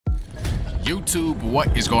YouTube,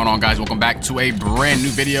 what is going on, guys? Welcome back to a brand new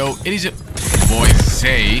video. It is your boy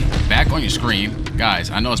Zay back on your screen.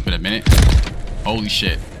 Guys, I know it's been a minute. Holy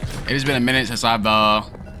shit, it has been a minute since I've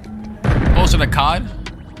posted a COD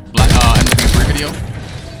MW3 video,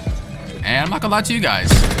 and I'm not gonna lie to you guys,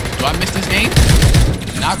 do I miss this game?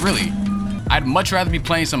 Not really. I'd much rather be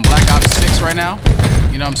playing some Black Ops 6 right now,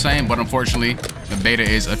 you know what I'm saying? But unfortunately, the beta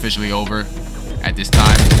is officially over at this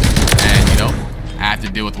time, and you know, I have to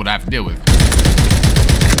deal with what I have to deal with.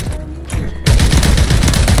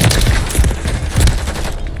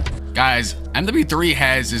 Guys, MW3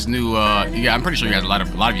 has this new yeah, I'm pretty sure you guys, a lot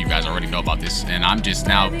of you guys already know about this, and I'm just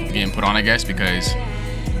now getting put on, I guess, because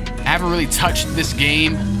I haven't really touched this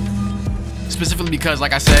game, specifically because,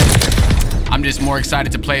 like I said, I'm just more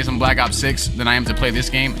excited to play some Black Ops 6 than I am to play this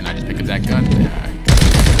game. And I just picked up that gun,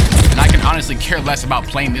 and I can honestly care less about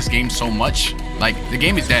playing this game so much. Like, the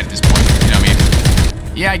game is dead at this point, you know what I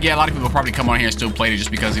mean? Yeah, I get a lot of people probably come on here and still play it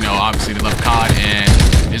just because, you know, obviously they love COD and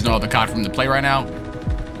there's no other COD for them to play right now.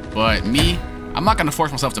 But me, I'm not gonna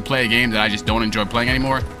force myself to play a game that I just don't enjoy playing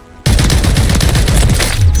anymore.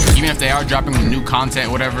 Even if they are dropping new content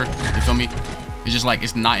or whatever, you feel me? It's just like,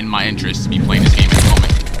 it's not in my interest to be playing this game at the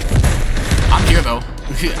moment. I'm here though.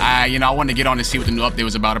 You know, I wanted to get on and see what the new update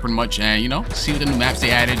was about, pretty much, and you know, see what the new maps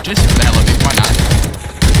they added, just for the hell of it. Why not?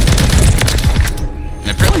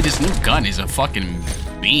 And apparently this new gun is a fucking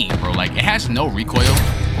beam, bro. Like, it has no recoil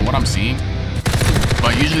from what I'm seeing.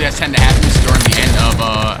 But usually that tends to happen during the end of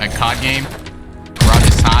a COD game. Around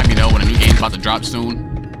this time, you know, when a new game's about to drop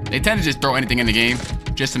soon, they tend to just throw anything in the game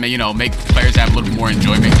just to make, you know, make players have a little bit more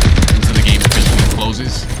enjoyment until the game officially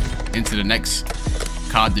closes into the next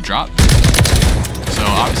COD to drop. So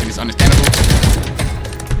obviously it's understandable.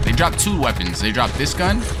 They dropped two weapons. They dropped this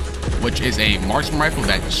gun, which is a marksman rifle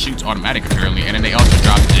that shoots automatic apparently, and then they also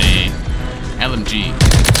dropped a LMG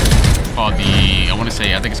called the,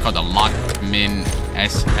 I think it's called the Lockman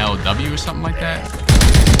SLW or something like that.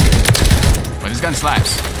 But this gun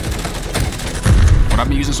slaps. What I've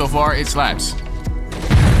been using so far, it slaps.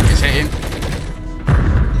 It's hitting.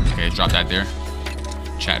 Okay, let's drop that there.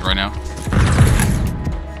 Chat right now.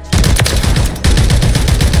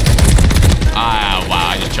 Ah, wow,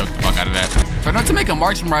 I just choked the fuck out of that. For them to make a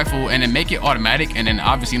marksman rifle and then make it automatic, and then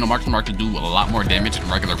obviously, you know, marksman rifles do a lot more damage than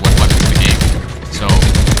regular weapons in the game. So,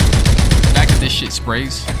 the fact that this shit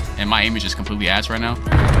sprays and my aim is just completely ass right now.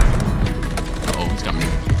 Uh-oh, he's got me.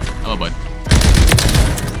 Hello, bud.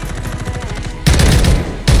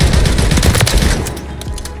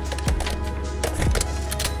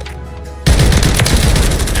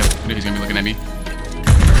 Yep, he's gonna be looking at me.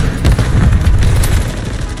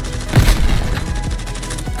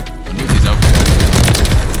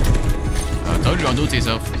 Don't do it to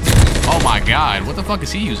yourself. Oh my god, what the fuck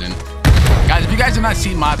is he using? Guys, if you guys have not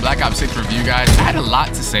seen my Black Ops 6 review, guys, I had a lot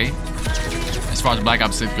to say as far as Black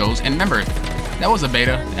Ops 6 goes. And remember, that was a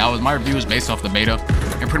beta. That was my review was based off the beta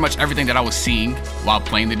and pretty much everything that I was seeing while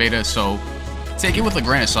playing the beta. So take it with a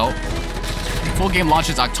grain of salt. Full game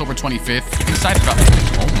launches October 25th. I'm excited about it.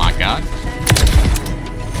 Oh my god.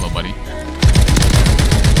 Hello, buddy.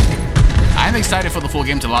 I'm excited for the full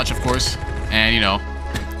game to launch, of course, and you know,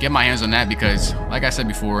 get my hands on that because, like I said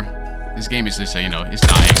before, this game is just, you know, it's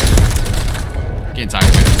dying. Getting tired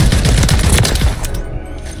of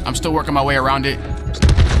it. I'm still working my way around it.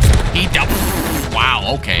 He double.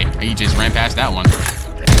 Wow, okay. He just ran past that one.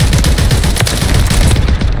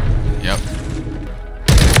 Yep.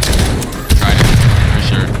 Tried it, for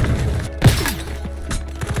sure.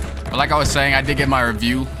 But like I was saying, I did get my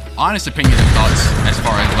review. Honest opinions and thoughts as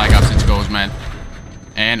far as Black Ops 6 goes, man.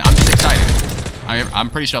 And I'm just excited. I'm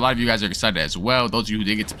pretty sure a lot of you guys are excited as well. Those of you who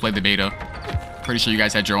did get to play the beta, pretty sure you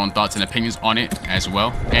guys had your own thoughts and opinions on it as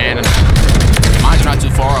well. And mine's not too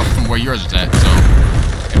far off from where yours is at. So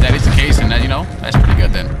if that is the case, then that, you know, that's pretty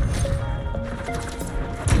good then.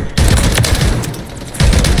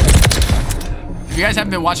 If you guys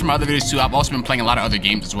haven't been watching my other videos too, I've also been playing a lot of other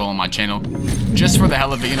games as well on my channel, just for the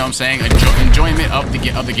hell of it, you know what I'm saying? Enjoyment of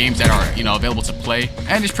the other games that are, you know, available to play,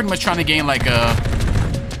 and just pretty much trying to gain like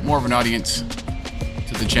more of an audience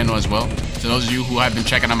to the channel as well. So those of you who have been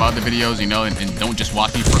checking out my other videos, you know, and don't just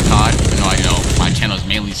watch me for COD, you know, my channel is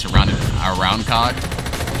mainly surrounded around COD.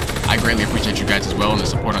 I greatly appreciate you guys as well and the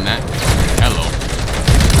support on that. Hello.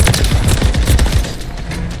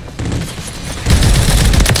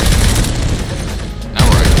 Now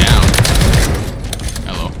we're down.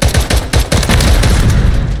 Hello.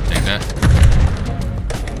 Take that.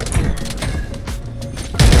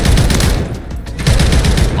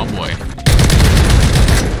 My boy.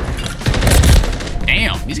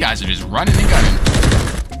 Damn, these guys are just running and gunning.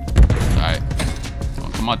 Alright.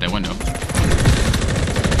 Come out that window.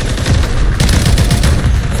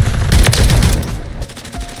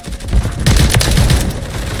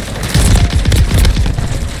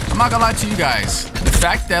 not gonna lie to you guys. The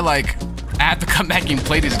fact that like I have to come back and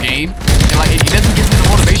play this game, and like it doesn't give me the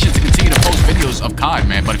motivation to continue to post videos of COD,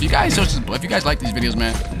 man. But if you guys like these videos,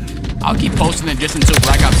 man, I'll keep posting it just until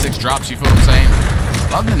Black Ops 6 drops. You feel what I'm saying?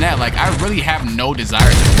 But other than that, like I really have no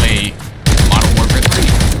desire to play Modern Warfare 3.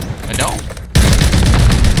 I don't.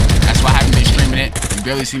 That's why I haven't been streaming it. You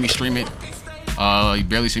barely see me stream it. You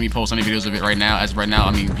barely see me post any videos of it right now. As of right now,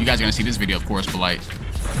 I mean, you guys are gonna see this video, of course, but like,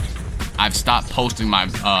 I've stopped posting my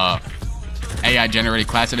AI-generated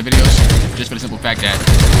class of the videos just for the simple fact that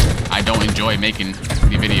I don't enjoy making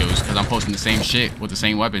the videos because I'm posting the same shit with the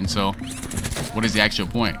same weapon. So, what is the actual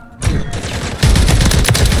point?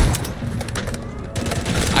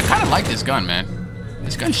 I kind of like this gun, man.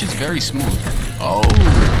 This gun shit's very smooth. Oh,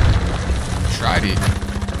 tried it.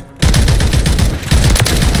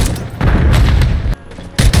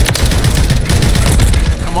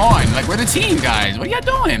 Come on, like we're the team, guys. What are y'all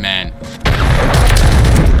doing, man?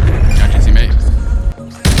 Got your teammate.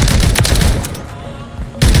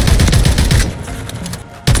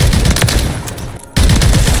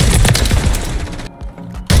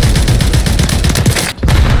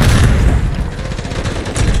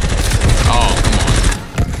 Oh, come on.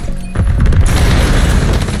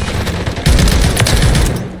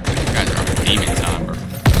 You guys are on demon time, bro.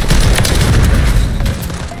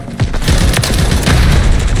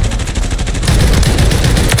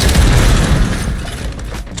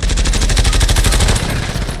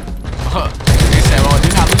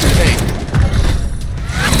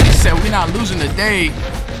 Not losing the day.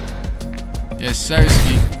 Yes,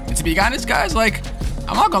 seriously. And to be honest, guys, like,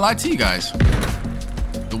 I'm not gonna lie to you guys.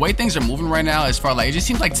 The way things are moving right now, as far like, it just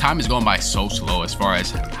seems like time is going by so slow as far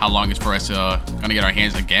as how long it's for us gonna get our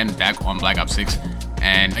hands again back on Black Ops 6.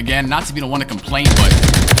 And again, not to be the one to complain, but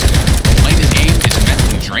playing this game is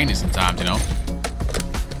mentally draining sometimes, you know?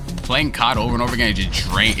 Playing COD over and over again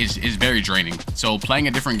is very draining. So playing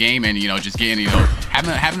a different game and, you know, just getting, you know,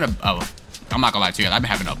 having a I'm not gonna lie to you, I've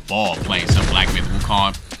been having a ball playing some Black Myth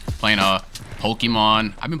Wukong, playing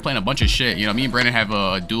Pokemon. I've been playing a bunch of shit. You know, me and Brandon have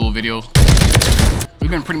a dual video.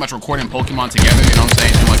 We've been pretty much recording Pokemon together, you know what I'm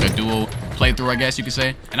saying? Doing like a dual playthrough, I guess you could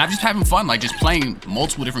say. And I'm just having fun, like just playing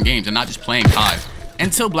multiple different games and not just playing COD.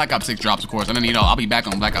 Until Black Ops 6 drops, of course. And then, you know, I'll be back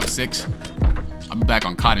on Black Ops 6. I'll be back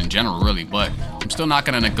on COD in general, really. But I'm still not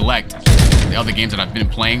gonna neglect the other games that I've been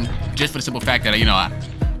playing, just for the simple fact that, you know,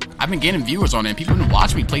 I've been getting viewers on it, and people have been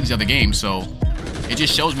watching me play these other games, so it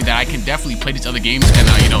just shows me that I can definitely play these other games and,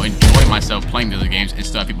 you know, enjoy myself playing the other games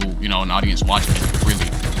instead of people, you know, an audience watching me freely,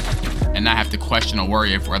 and not have to question or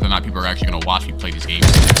worry if whether or not people are actually going to watch me play these games.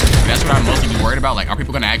 That's what I'm mostly worried about. Like, are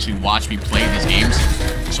people going to actually watch me play these games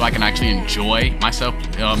so I can actually enjoy myself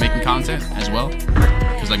making content as well?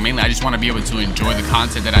 Because, like, mainly I just want to be able to enjoy the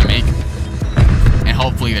content that I make, and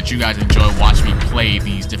hopefully that you guys enjoy watching me play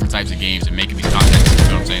these different types of games and making these contents, you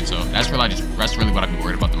know what I'm saying? So that's really what I've been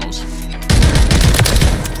worried about the most.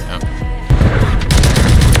 Yep.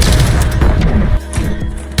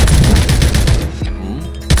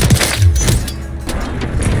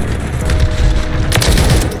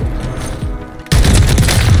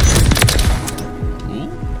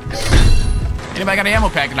 Ooh. Anybody got an ammo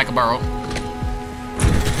pack that I can borrow?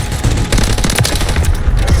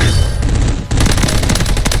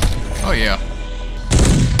 Oh yeah.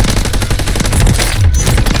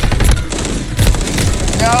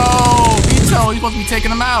 No, Vito, you're supposed to be taking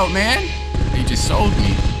them out, man. He just sold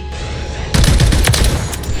me.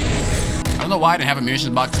 I don't know why I didn't have a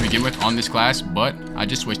munitions box to begin with on this class, but I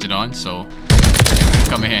just switched it on, so it'll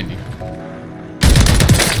come in handy.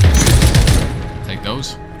 Take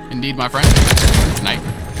those. Indeed, my friend. Night.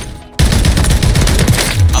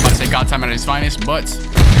 I'm about to say God time at its finest, but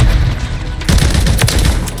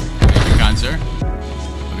sir. Look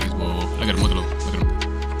at this. Whoa. Look at him. Look at him. Look at him.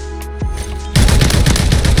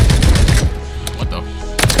 What the?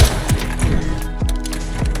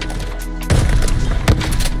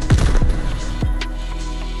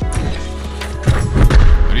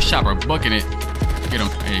 Oh, this chopper booking it. Get him.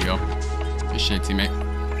 There you go. Good shit, teammate.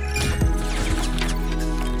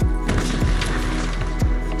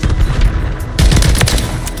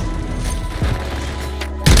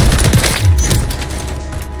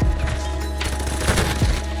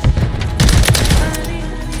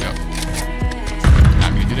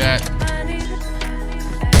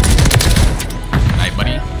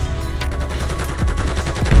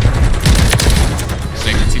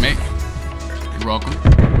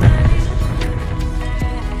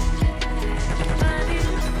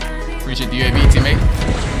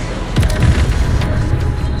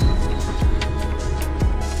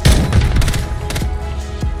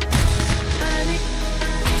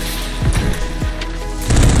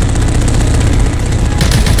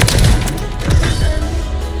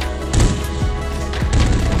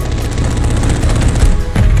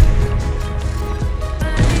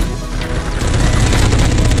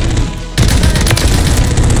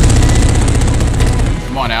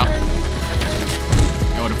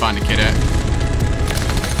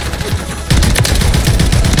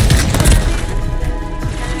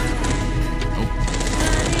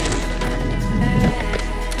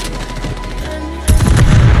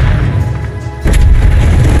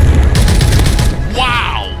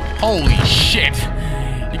 shit.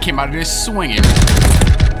 He came out of this swinging.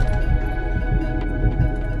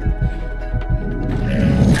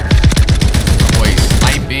 Boy, he's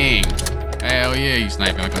sniping. Hell yeah, he's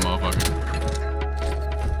sniping like a motherfucker.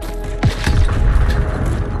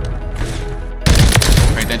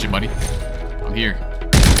 Pay attention, buddy. I'm here.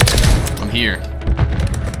 I'm here.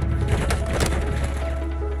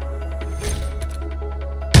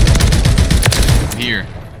 I'm here.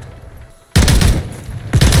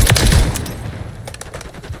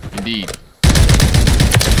 Indeed.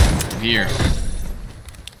 I'm here.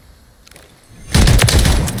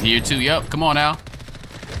 I'm here too. Yup. Come on now.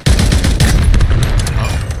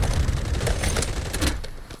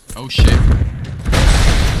 Oh shit. Yep.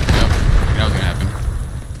 That was gonna happen.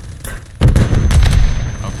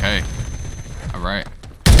 Okay. Alright.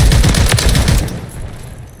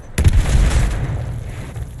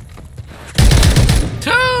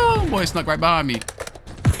 Two! Boy, snuck right behind me.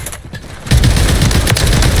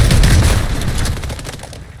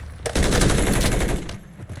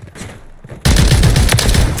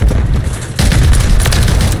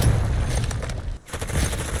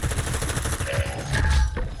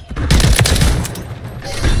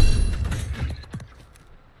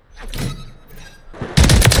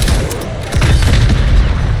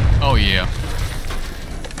 Oh yeah.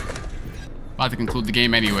 About to conclude the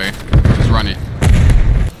game anyway. Just run it.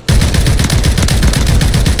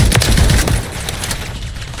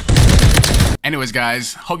 Anyways,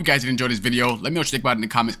 guys, hope you guys did enjoy this video. Let me know what you think about it in the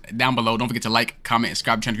comments down below. Don't forget to like, comment, and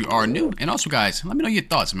subscribe to the channel if you are new. And also, guys, let me know your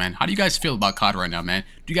thoughts, man. How do you guys feel about COD right now, man?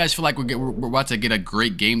 Do you guys feel like we're about to get a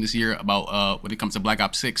great game this year about when it comes to Black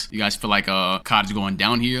Ops 6? You guys feel like COD is going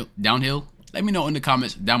downhill? Let me know in the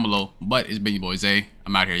comments down below. But it's been your boy Zay.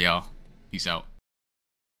 I'm out here, y'all. Peace out.